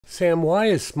Sam, why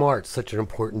is Smaart such an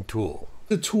important tool?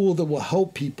 A tool that will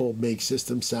help people make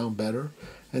systems sound better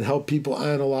and help people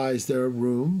analyze their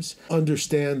rooms,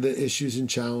 understand the issues and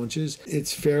challenges.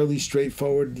 It's fairly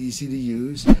straightforward and easy to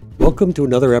use. Welcome to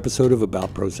another episode of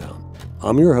About Pro Sound.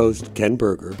 I'm your host, Ken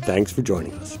Berger. Thanks for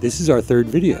joining us. This is our third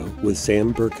video with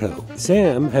Sam Berkow.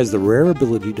 Sam has the rare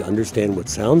ability to understand what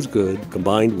sounds good,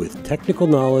 combined with technical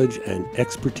knowledge and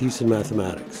expertise in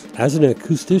mathematics. As an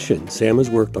acoustician, Sam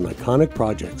has worked on iconic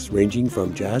projects ranging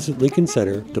from Jazz at Lincoln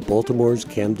Center to Baltimore's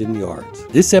Camden Yards.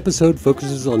 This episode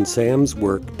focuses on Sam's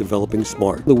work developing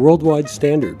Smaart, the worldwide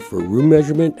standard for room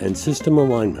measurement and system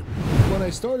alignment. When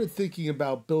I started thinking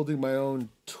about building my own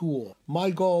tool,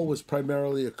 my goal was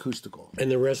primarily acoustical.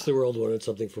 And the rest of the world wanted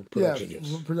something for production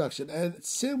use. Yeah, production. And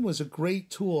SIM was a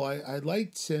great tool. I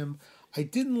liked SIM. I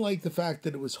didn't like the fact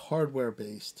that it was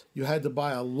hardware-based. You had to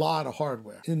buy a lot of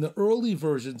hardware. In the early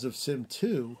versions of SIM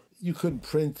 2, you couldn't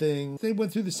print things. They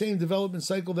went through the same development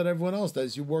cycle that everyone else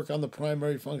does. You work on the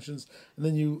primary functions, and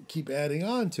then you keep adding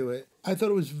on to it. I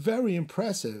thought it was very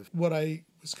impressive. What I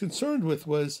was concerned with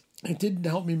was it didn't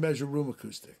help me measure room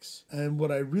acoustics. And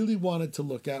what I really wanted to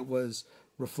look at was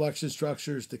reflection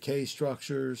structures, decay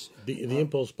structures. The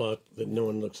impulse pot that no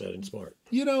one looks at in Smaart.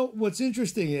 You know, what's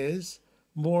interesting is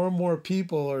more and more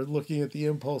people are looking at the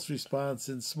impulse response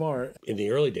in Smaart. In the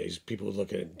early days, people would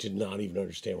look at it, did not even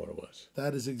understand what it was.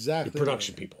 That is exactly the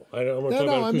production right. People. I don't want to talk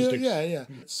about acoustics. Yeah.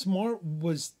 Smaart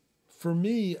was, for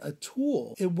me, a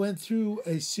tool. It went through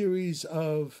a series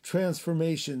of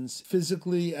transformations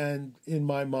physically and in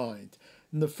my mind.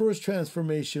 And the first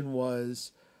transformation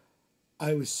was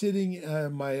I was sitting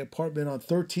in my apartment on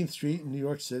 13th Street in New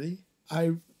York City.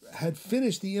 I had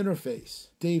finished the interface.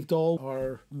 Dave Dole,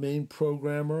 our main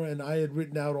programmer, and I had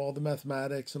written out all the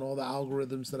mathematics and all the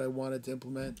algorithms that I wanted to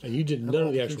implement. And you did none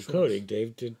of the actual coding.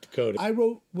 Dave did the coding. I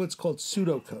wrote what's called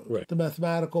pseudocode, right. The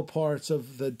mathematical parts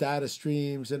of the data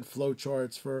streams and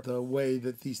flowcharts for the way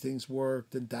that these things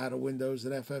worked and data windows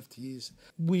and FFTs.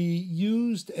 We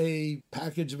used a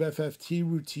package of FFT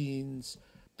routines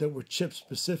that were chip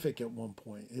specific at one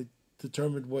point. It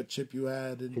determined what chip you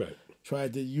had and right.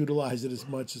 Tried to utilize it as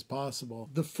much as possible.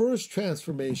 The first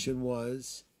transformation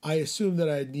was I assumed that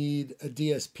I'd need a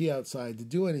DSP outside to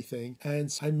do anything,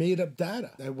 and I made up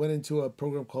data. I went into a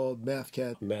program called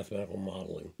MathCAD. Mathematical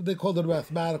modeling. They called it a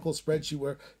mathematical spreadsheet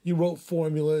where you wrote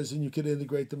formulas and you could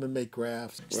integrate them and make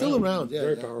graphs. Still around, yeah.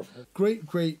 Very powerful.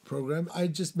 Great program. I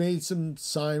just made some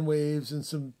sine waves and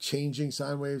some changing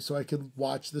sine waves so I could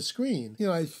watch the screen. You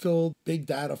know, I filled big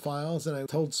data files and I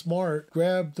told Smaart,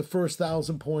 grab the first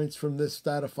 1,000 points from this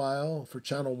data file for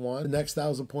channel 1, the next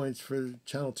 1,000 points for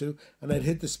channel 2, and I'd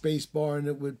hit the space bar and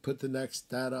it would put the next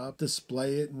data up,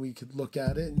 display it, and we could look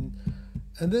at it.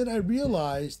 And then I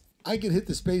realized I could hit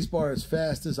the space bar as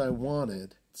fast as I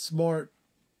wanted. Smaart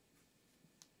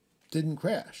didn't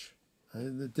crash.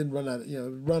 It didn't run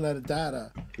out of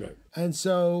data. Right. And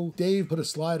so Dave put a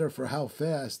slider for how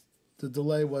fast the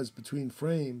delay was between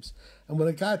frames. And when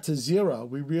it got to 0,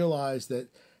 we realized that,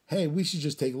 hey, we should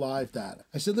just take live data.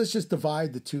 I said, let's just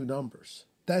divide the two numbers.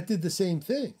 That did the same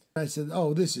thing. I said,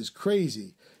 oh, this is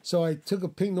crazy. So I took a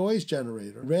pink noise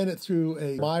generator, ran it through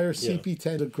a Meyer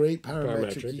CP10, a great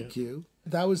parametric EQ.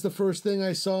 That was the first thing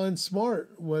I saw in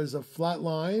Smaart, was a flat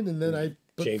line, and then I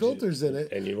put filters in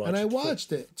it, and I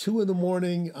watched it. 2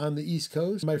 a.m. on the East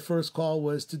Coast. My first call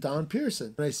was to Don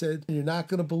Pearson. And I said, you're not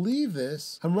going to believe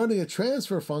this. I'm running a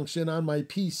transfer function on my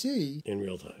PC. In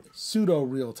real time. Pseudo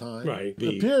real time. Right.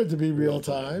 It appeared to be real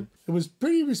time. It was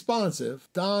pretty responsive.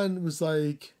 Don was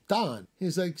like,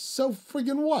 he's like, so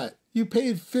friggin' what? You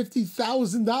paid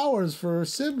 $50,000 for a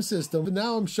SIM system, but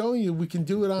now I'm showing you we can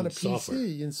do it on a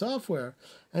PC in software.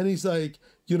 And he's like,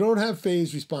 you don't have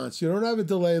phase response. You don't have a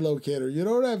delay locator. You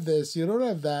don't have this. You don't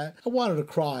have that. I wanted to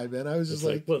cry, man. I was just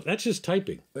like, well, that's just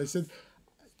typing. I said,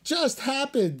 just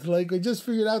happened. Like, I just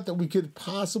figured out that we could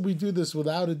possibly do this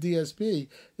without a DSP.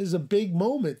 This is a big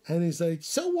moment. And he's like,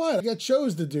 so what? I got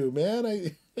shows to do,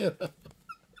 man.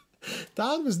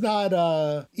 Don was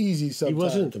not easy sometimes. He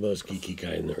wasn't the most geeky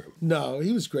guy in the room. No,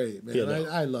 he was great, man. Yeah, no.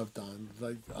 I loved Don,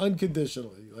 like,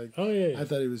 unconditionally. Like, oh, yeah. I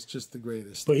thought he was just the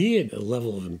greatest. But he had a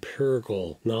level of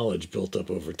empirical knowledge built up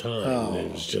over time. Oh,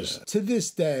 it was just... To this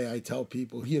day, I tell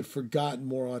people he had forgotten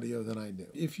more audio than I knew.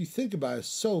 If you think about it,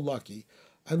 so lucky.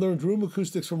 I learned room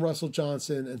acoustics from Russell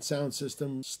Johnson and sound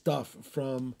system stuff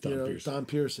from Don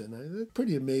Pearson.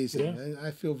 Pretty amazing. Yeah. I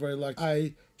feel very lucky.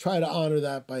 I try to honor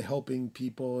that by helping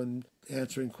people and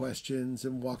answering questions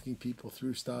and walking people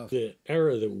through stuff. The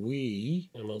era that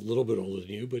I'm a little bit older than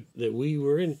you, but that we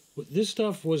were in, this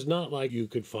stuff was not like you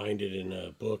could find it in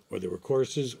a book, or there were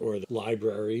courses or the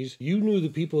libraries. You knew the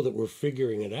people that were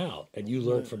figuring it out, and you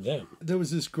learned from them. There was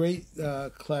this great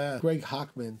class, Greg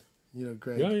Hochman,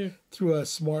 Greg, through a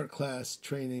Smaart class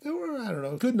training. There were, I don't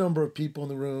know, a good number of people in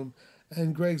the room.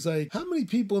 And Greg's like, how many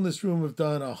people in this room have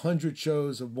done 100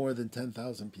 shows of more than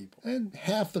 10,000 people? And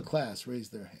half the class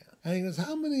raised their hand. And he goes,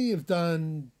 how many have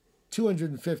done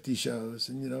 250 shows?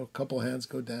 And, a couple hands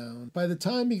go down. By the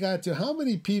time he got to how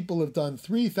many people have done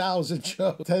 3,000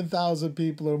 shows, 10,000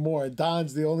 people or more, and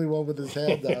Don's the only one with his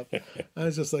hand up. I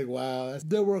was just like, wow.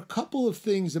 There were a couple of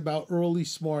things about early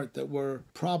Smaart that were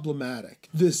problematic.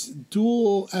 This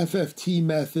dual FFT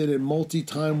method and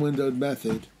multi-time windowed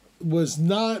method was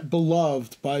not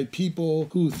beloved by people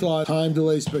who thought time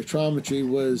delay spectrometry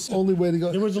was the only way to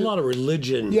go. There was a lot of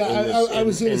religion. Yeah, I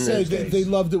was going to say they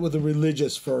loved it with a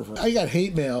religious fervor. I got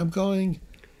hate mail. I'm going,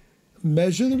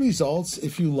 measure the results.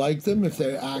 If you like them, if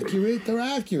they're accurate, they're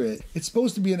accurate. It's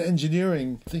supposed to be an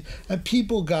engineering thing. And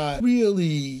people got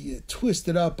really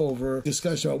twisted up over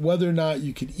discussion about whether or not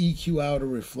you could EQ out a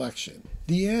reflection.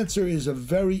 The answer is a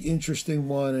very interesting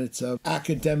one. It's an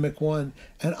academic one.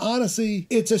 And honestly,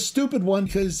 it's a stupid one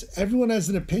because everyone has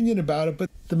an opinion about it, but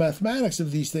the mathematics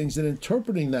of these things and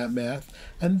interpreting that math,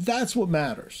 and that's what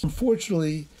matters.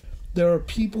 Unfortunately, there are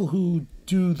people who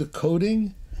do the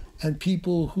coding and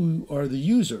people who are the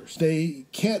users. They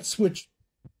can't switch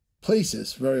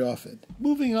places very often.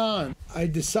 Moving on, I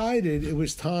decided it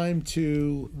was time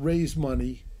to raise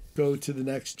money, go to the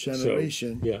next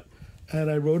generation. And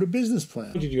I wrote a business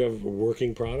plan. Did you have a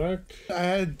working product? I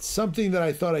had something that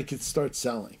I thought I could start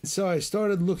selling. So I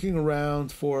started looking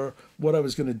around for what I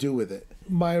was going to do with it.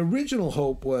 My original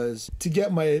hope was to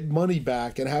get my money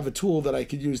back and have a tool that I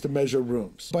could use to measure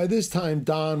rooms. By this time,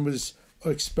 Don was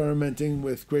experimenting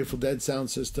with Grateful Dead sound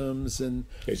systems. And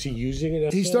is he using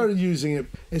it? He started using it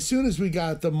as soon as we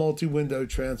got the multi-window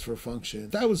transfer function.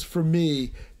 That was, for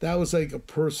me, that was like a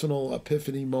personal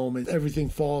epiphany moment. Everything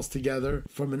falls together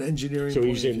from an engineering point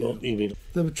of view. You mean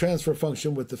the transfer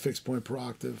function with the fixed point per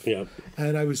octave. Yeah.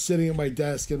 And I was sitting at my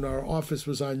desk and our office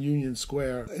was on Union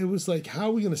Square. It was like, how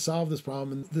are we going to solve this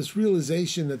problem? And this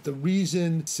realization that the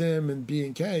reason Sim and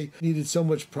B&K needed so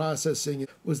much processing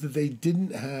was that they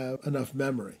didn't have enough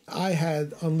memory. I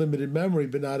had unlimited memory,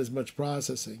 but not as much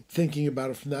processing. Thinking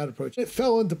about it from that approach, it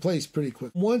fell into place pretty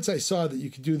quick. Once I saw that you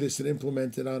could do this and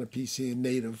implement it on a PC and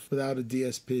native without a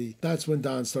DSP, that's when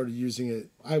Don started using it.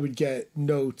 I would get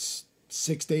notes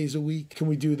 6 days a week. Can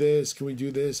we do this? Can we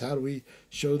do this? How do we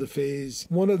show the phase?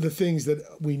 One of the things that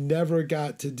we never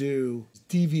got to do is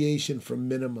deviation from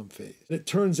minimum phase. It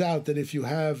turns out that if you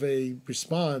have a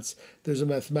response, there's a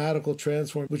mathematical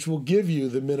transform which will give you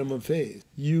the minimum phase.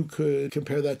 You could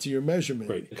compare that to your measurement.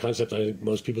 Right. A concept I think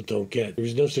most people don't get.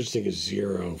 There's no such thing as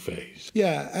zero phase.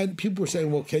 Yeah, and people were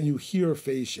saying, well, can you hear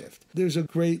phase shift? There's a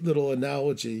great little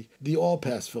analogy, the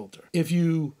all-pass filter. If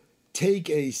you take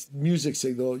a music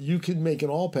signal, you can make an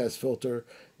all-pass filter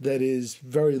that is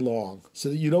very long so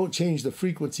that you don't change the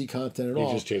frequency content at all.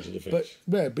 You just change the phase.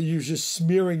 But you're just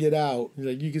smearing it out.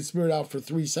 Like you can smear it out for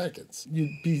 3 seconds.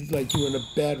 You'd be like you're in a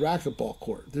bad racquetball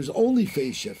court. There's only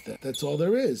phase shift there. That's all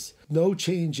there is. No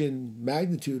change in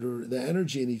magnitude or the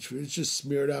energy in each. It's just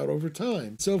smeared out over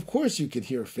time. So of course you can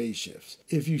hear phase shifts.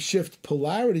 If you shift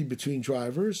polarity between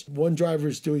drivers, one driver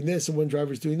is doing this and one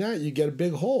driver is doing that, you get a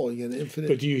big hole. You get an infinite.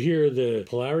 But do you hear the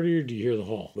polarity or do you hear the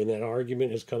hole? When that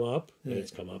argument has come up, and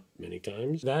it's come up many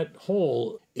times, that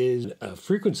hole is a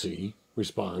frequency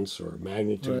response or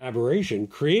magnitude aberration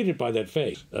created by that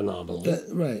phase anomaly.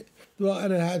 Right. Well,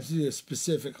 and it has to be a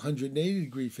specific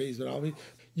 180-degree phase anomaly.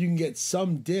 You can get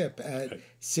some dip at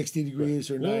 60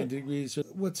 degrees or 90 degrees.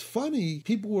 What's funny,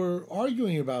 people were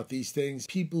arguing about these things,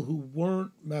 people who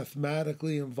weren't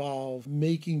mathematically involved,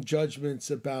 making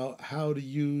judgments about how to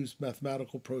use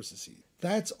mathematical processes.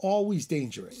 That's always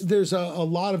dangerous. There's a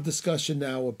lot of discussion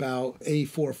now about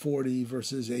A440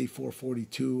 versus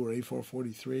A442 or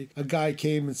A443. A guy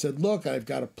came and said, look, I've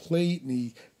got a plate, and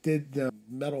he did the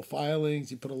metal filings.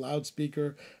 He put a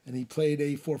loudspeaker, and he played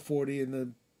A440, and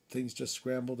the things just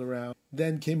scrambled around.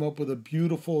 Then came up with a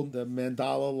beautiful, the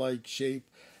mandala-like shape.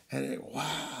 And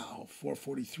wow,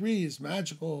 443 is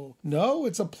magical. No,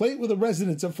 it's a plate with a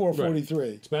resonance of 443.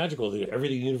 Right. It's magical.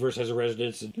 Everything in the universe has a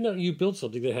resonance. You build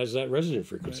something that has that resonant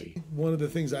frequency. Right. One of the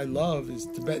things I love is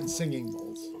Tibetan singing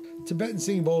bowls. Tibetan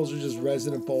singing bowls are just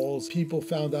resonant bowls. People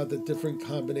found out that different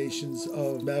combinations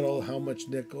of metal, how much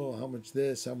nickel, how much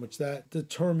this, how much that,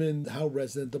 determine how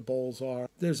resonant the bowls are.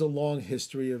 There's a long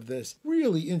history of this.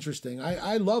 Really interesting.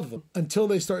 I love them until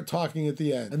they start talking at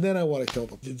the end. And then I want to kill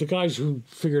them. The guys who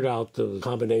figured out the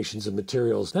combinations of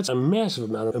materials, that's a massive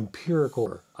amount of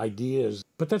empirical ideas.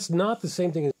 But that's not the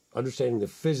same thing as understanding the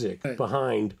physics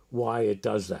behind why it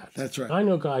does that. That's right. I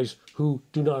know guys who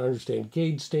do not understand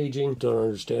gauge staging, don't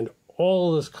understand all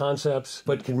of those concepts,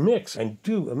 but can mix and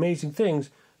do amazing things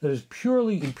that is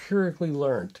purely empirically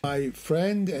learned. My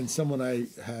friend and someone I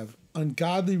have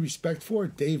ungodly respect for,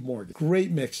 Dave Morgan,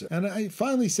 great mixer. And I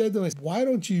finally said to him, why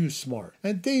don't you use Smaart?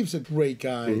 And Dave's a great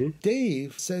guy.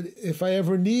 Dave said, if I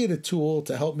ever need a tool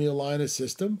to help me align a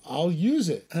system, I'll use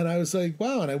it. And I was like,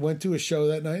 wow. And I went to a show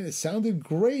that night. It sounded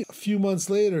great. A few months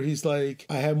later, he's like,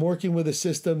 I am working with a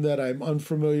system that I'm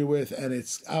unfamiliar with and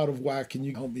it's out of whack. Can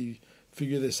you help me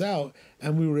figure this out?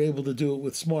 And we were able to do it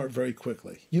with Smaart very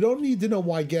quickly. You don't need to know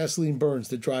why gasoline burns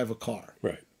to drive a car.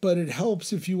 Right. But it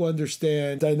helps if you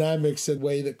understand dynamics and the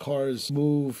way that cars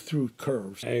move through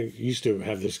curves. I used to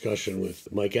have discussion with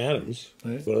Mike Adams,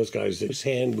 one of those guys that his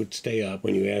hand would stay up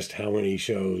when you asked how many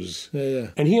shows.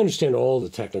 And he understood all the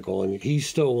technical, and he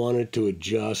still wanted to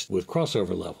adjust with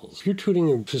crossover levels. If you're tuning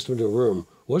your system to a room,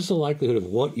 what's the likelihood of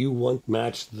what you want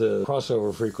match the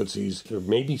crossover frequencies? There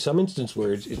may be some instance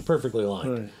where it's perfectly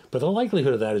aligned. But the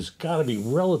likelihood of that has got to be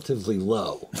relatively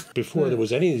low. Before there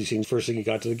was any of these things, first thing you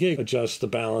got to the gig, adjust the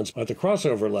balance at the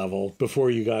crossover level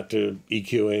before you got to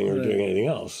EQing or doing anything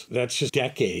else. That's just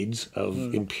decades of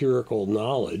empirical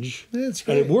knowledge. That's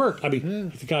great. And it worked. I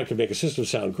mean, the guy could make a system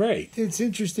sound great. It's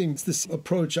interesting. It's this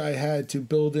approach I had to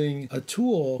building a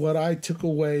tool. What I took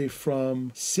away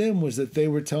from SIM was that they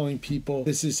were telling people,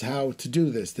 this is how to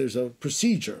do this. There's a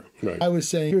procedure. I was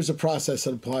saying, here's a process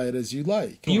and apply it as you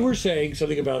like. You were saying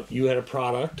something about you had a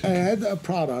product. I had a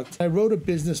product. I wrote a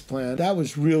business plan. That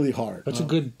was really hard. That's a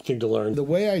good thing to learn. The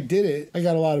way I did it, I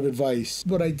got a lot of advice.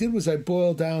 What I did was I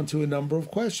boiled down to a number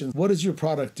of questions. What does your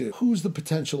product do? Who's the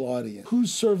potential audience?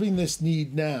 Who's serving this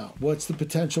need now? What's the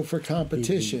potential for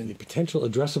competition? The potential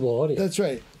addressable audience. That's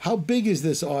right. How big is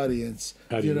this audience?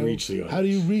 How do you reach the audience? How do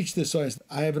you reach this audience?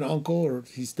 I have an uncle, or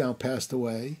he's now passed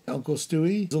away. Uncle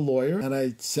Stewie is a lawyer, and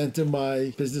I sent him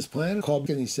my business plan, called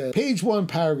him, and he said, page 1,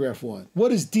 paragraph 1.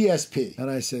 What is DSP? And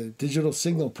I said, digital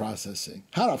signal processing.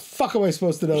 How the fuck am I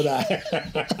supposed to know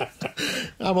that?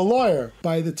 I'm a lawyer.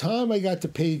 By the time I got to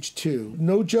page 2,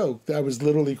 no joke, I was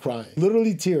literally crying.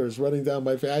 Literally tears running down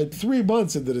my face. I had 3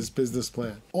 months into this business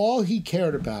plan. All he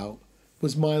cared about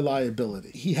was my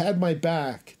liability. He had my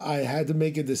back. I had to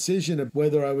make a decision of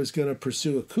whether I was going to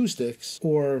pursue acoustics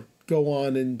or go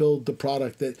on and build the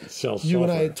product that you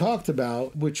and I had talked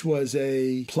about, which was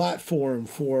a platform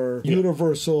for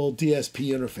universal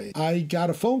DSP interface. I got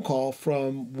a phone call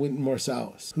from Wynton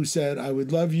Marsalis, who said, I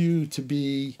would love you to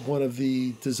be one of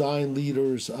the design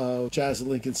leaders of Jazz at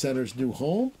Lincoln Center's new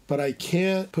home, but I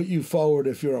can't put you forward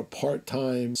if you're a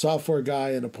part-time software guy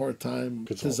and a part-time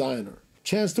designer.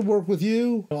 Chance to work with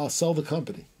you, I'll sell the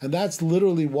company. And that's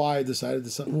literally why I decided to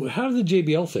sell. How did the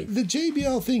JBL thing? The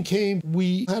JBL thing came,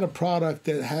 we had a product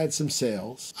that had some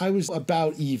sales. I was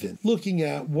about even, looking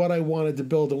at what I wanted to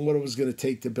build and what it was going to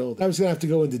take to build it. I was going to have to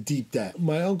go into deep debt.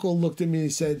 My uncle looked at me and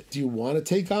he said, do you want to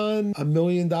take on $1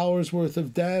 million worth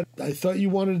of debt? I thought you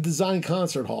wanted to design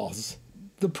concert halls.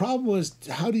 The problem was,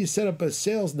 how do you set up a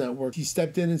sales network? He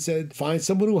stepped in and said, find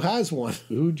someone who has one.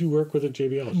 Who'd you work with at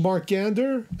JBL? Mark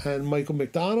Gander and Michael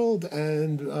McDonald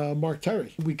and Mark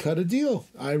Terry. We cut a deal.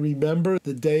 I remember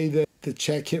the day that the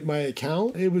check hit my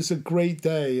account. It was a great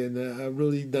day and a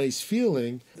really nice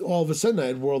feeling. All of a sudden, I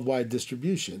had worldwide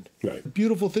distribution. Right. The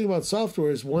beautiful thing about software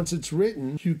is once it's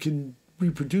written, you can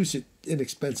reproduce it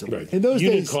inexpensively. Right. In those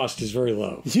unit days, cost is very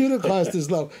low. Unit cost is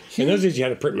low. In those days, you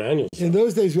had to print manuals. In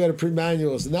those days, we had to print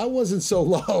manuals, and that wasn't so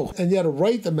low. And you had to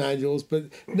write the manuals, but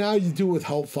now you do it with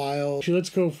help files. Let's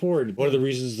go forward. One of the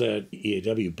reasons that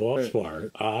EAW bought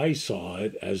Smaart, I saw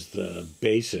it as the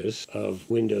basis of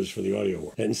Windows for the audio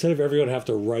world. And instead of everyone have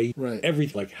to write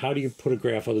everything, like how do you put a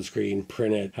graph on the screen,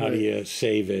 print it, how do you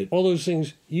save it, all those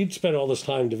things, you'd spend all this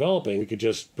time developing. You could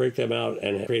just break them out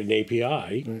and create an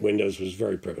API. Windows was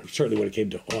very primitive. Certainly certainly when it came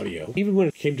to audio. Even when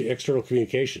it came to external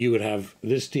communication, you would have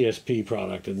this DSP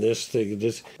product and this thing.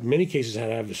 This, in many cases, had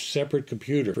to have a separate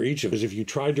computer for each of us. If you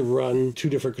tried to run two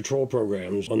different control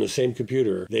programs on the same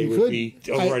computer, they would be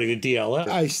overriding the DLL.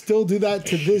 I still do that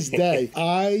to this day.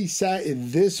 I sat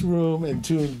in this room and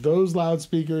tuned those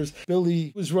loudspeakers.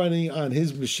 Billy was running on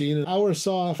his machine an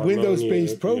Hoursoft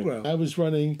Windows-based program. I was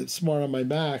running Smaart on my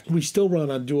Mac. We still run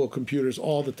on dual computers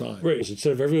all the time. Right.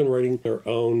 Instead of everyone writing their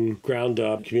own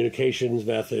ground-up communications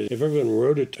method, if everyone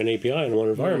wrote it an API in one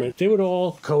environment, they would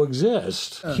all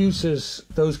coexist. QSys,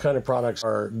 those kind of products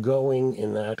are going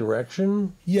in that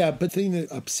direction. Yeah, but the thing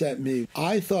that upset me,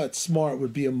 I thought Smaart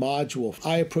would be a module.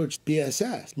 I approached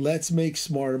BSS. Let's make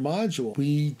Smaart a module.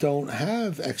 We don't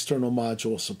have external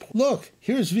module support. Look,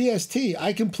 here's VST.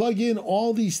 I can plug in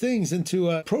all these things into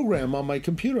a program on my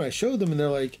computer. I showed them and they're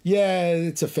like, yeah,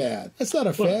 it's a fad. That's not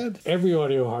a fad. Every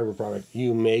audio hardware product,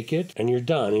 you make it and you're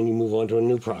done and you move on to a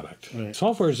new product. Right.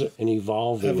 Software is an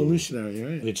evolving. Evolutionary,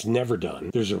 right? It's never done.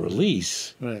 There's a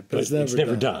release, right, but it's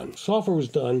never done. Software was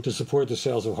done to support the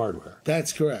sales of hardware.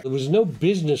 That's correct. There was no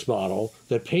business model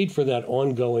that paid for that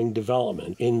ongoing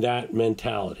development in that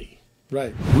mentality.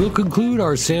 Right. We'll conclude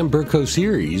our Sam Berkow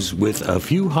series with a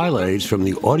few highlights from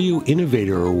the Audio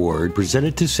Innovator Award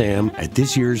presented to Sam at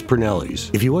this year's Pernelli's.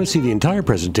 If you want to see the entire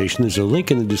presentation, there's a link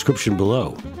in the description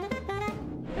below.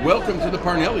 Welcome to the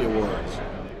Parnelli Awards.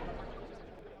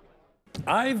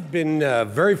 I've been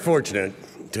very fortunate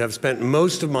to have spent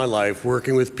most of my life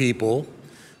working with people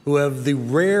who have the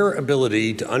rare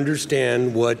ability to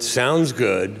understand what sounds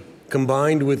good,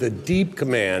 combined with a deep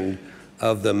command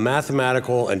of the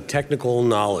mathematical and technical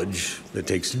knowledge that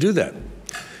takes to do that.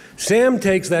 Sam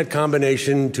takes that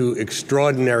combination to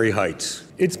extraordinary heights.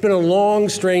 It's been a long,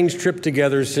 strange trip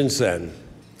together since then.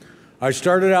 I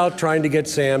started out trying to get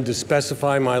Sam to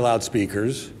specify my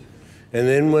loudspeakers, and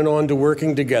then went on to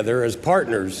working together as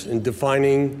partners in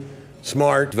defining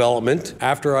Smaart development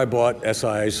after I bought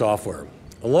SIA software.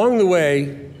 Along the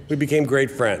way, we became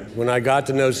great friends. When I got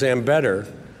to know Sam better,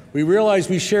 we realized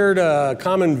we shared a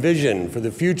common vision for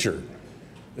the future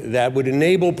that would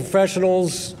enable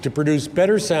professionals to produce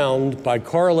better sound by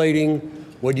correlating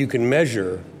what you can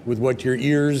measure with what your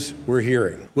ears were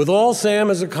hearing. With all Sam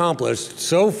has accomplished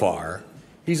so far,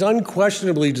 he's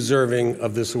unquestionably deserving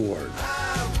of this award.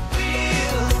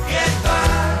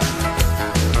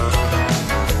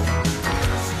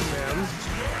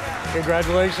 Sam,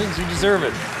 congratulations, you deserve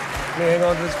it. Hang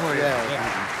on to this for you.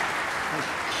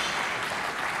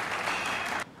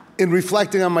 In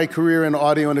reflecting on my career in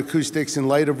audio and acoustics in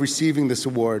light of receiving this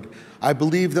award, I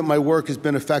believe that my work has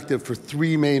been effective for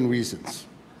three main reasons: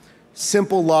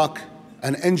 simple luck,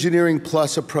 an engineering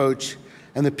plus approach,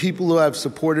 and the people who have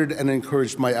supported and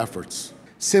encouraged my efforts.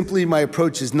 Simply, my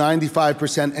approach is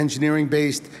 95% engineering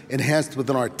based, enhanced with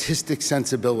an artistic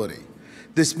sensibility.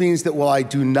 This means that while I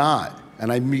do not,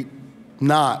 and I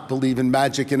not believe in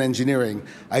magic in engineering,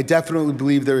 I definitely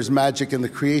believe there is magic in the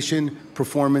creation,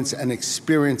 performance, and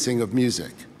experiencing of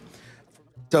music.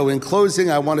 So in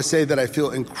closing, I want to say that I feel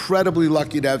incredibly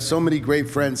lucky to have so many great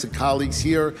friends and colleagues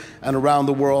here and around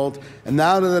the world. And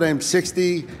now that I'm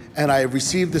 60 and I have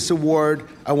received this award,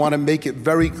 I want to make it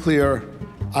very clear,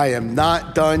 I am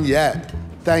not done yet.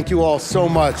 Thank you all so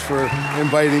much for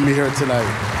inviting me here tonight.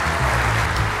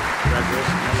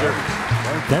 Congratulations.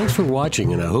 Thanks for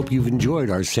watching, and I hope you've enjoyed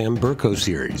our Sam Berkow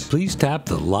series. Please tap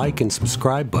the like and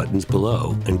subscribe buttons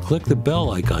below and click the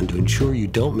bell icon to ensure you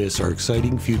don't miss our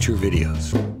exciting future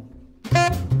videos.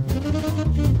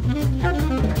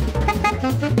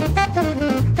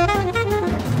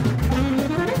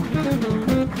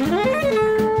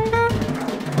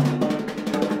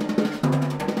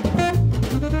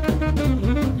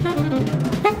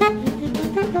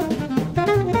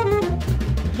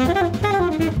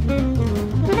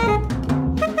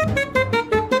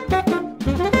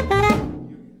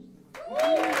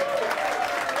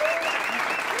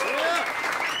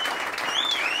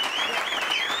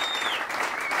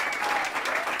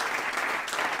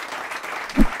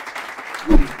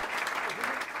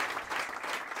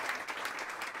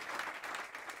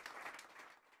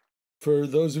 For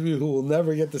those of you who will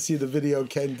never get to see the video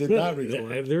Ken did not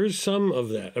record. There is some of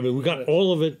that. I mean, we got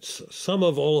all of it, some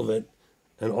of all of it,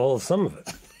 and all of some of it.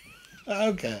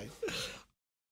 Okay.